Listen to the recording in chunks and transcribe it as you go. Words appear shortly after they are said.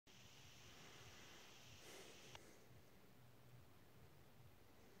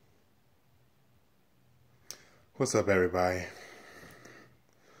What's up, everybody?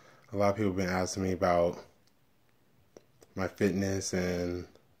 A lot of people have been asking me about my fitness and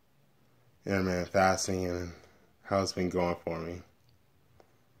intermittent fasting and how it's been going for me.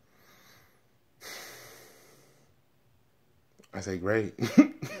 I say great.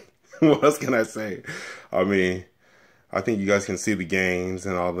 What else can I say? I mean, I think you guys can see the gains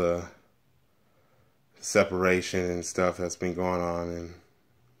and all the separation and stuff that's been going on in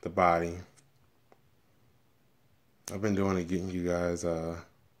the body. I've been doing it, getting you guys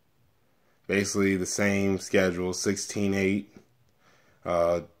basically the same schedule, 16-8.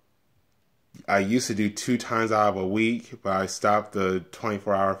 I used to do 2 times out of a week, but I stopped the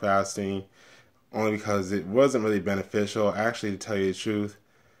 24-hour fasting only because it wasn't really beneficial. Actually, to tell you the truth,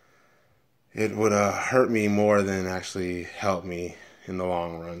 it would hurt me more than actually help me in the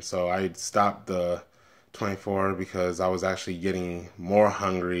long run. So I stopped the 24 because I was actually getting more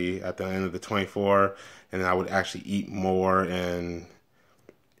hungry at the end of the 24, and I would actually eat more, and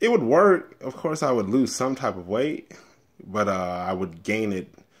it would work. Of course, I would lose some type of weight, but I would gain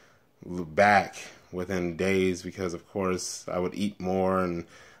it back within days because, of course, I would eat more, and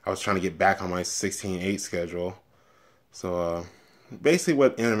I was trying to get back on my 16-8 schedule. So basically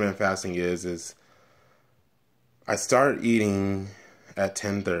what intermittent fasting is I start eating at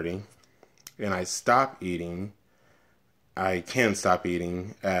 10:30, and I stop eating. I can stop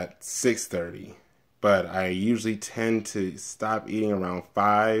eating at 6:30, but I usually tend to stop eating around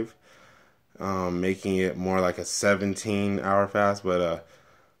 5, making it more like a 17-hour fast, but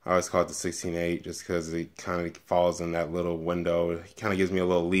I always call it the 16-8 just because it kind of falls in that little window. It kind of gives me a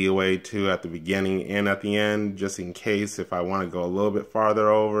little leeway too at the beginning and at the end, just in case if I want to go a little bit farther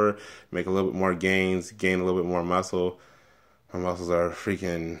over, make a little bit more gains, gain a little bit more muscle. My muscles are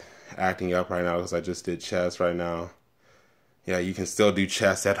freaking acting up right now because I just did chest right now. Yeah, you can still do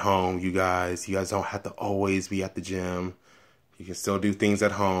chest at home, you guys. You guys don't have to always be at the gym. You can still do things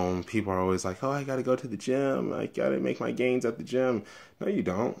at home. People are always like, oh, I got to go to the gym. I got to make my gains at the gym. No, you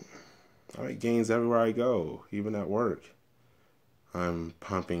don't. I make gains everywhere I go, even at work. I'm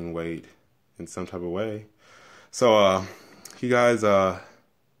pumping weight in some type of way. So, if you guys are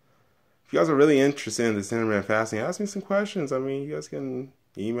really interested in this intermittent fasting, ask me some questions. I mean, you guys can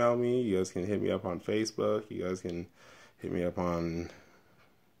email me. You guys can hit me up on Facebook. You guys can hit me up on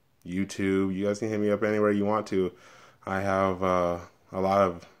YouTube. You guys can hit me up anywhere you want to. I have a lot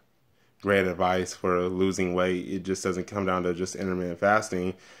of great advice for losing weight. It just doesn't come down to just intermittent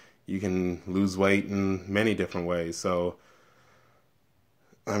fasting. You can lose weight in many different ways. So,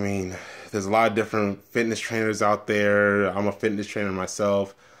 I mean, there's a lot of different fitness trainers out there. I'm a fitness trainer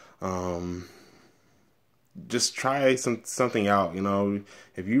myself. Just try something out, you know.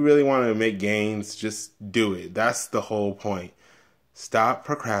 If you really want to make gains, just do it. That's the whole point. Stop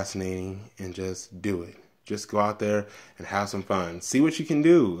procrastinating and just do it. Just go out there and have some fun. See what you can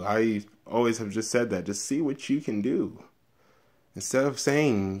do. I always have just said that. Just see what you can do. Instead of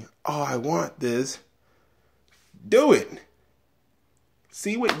saying, oh, I want this, do it.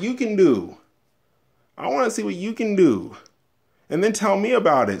 See what you can do. I want to see what you can do. And then tell me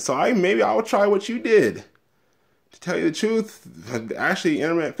about it. So maybe I'll try what you did. To tell you the truth, actually,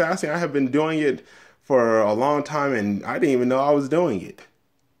 intermittent fasting, I have been doing it for a long time, and I didn't even know I was doing it.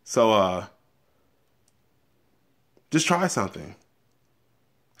 So, just try something,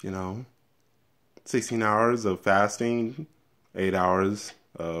 you know, 16 hours of fasting, 8 hours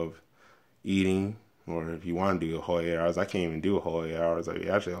of eating, or if you want to do a whole 8 hours, I can't even do a whole 8 hours. I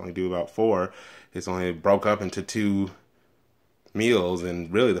actually only do about 4. It's only broke up into 2 meals, and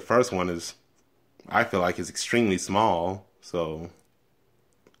really the first one is, I feel like, is extremely small, so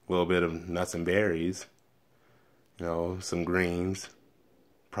a little bit of nuts and berries, you know, some greens,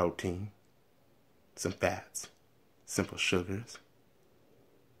 protein, some fats. Simple sugars.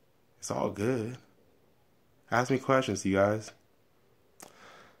 It's all good. Ask me questions, you guys.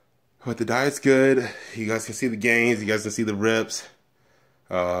 But the diet's good. You guys can see the gains. You guys can see the rips.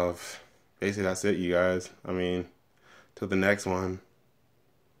 Basically, that's it, you guys. I mean, till the next one.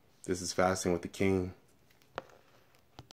 This is Fasting with the King.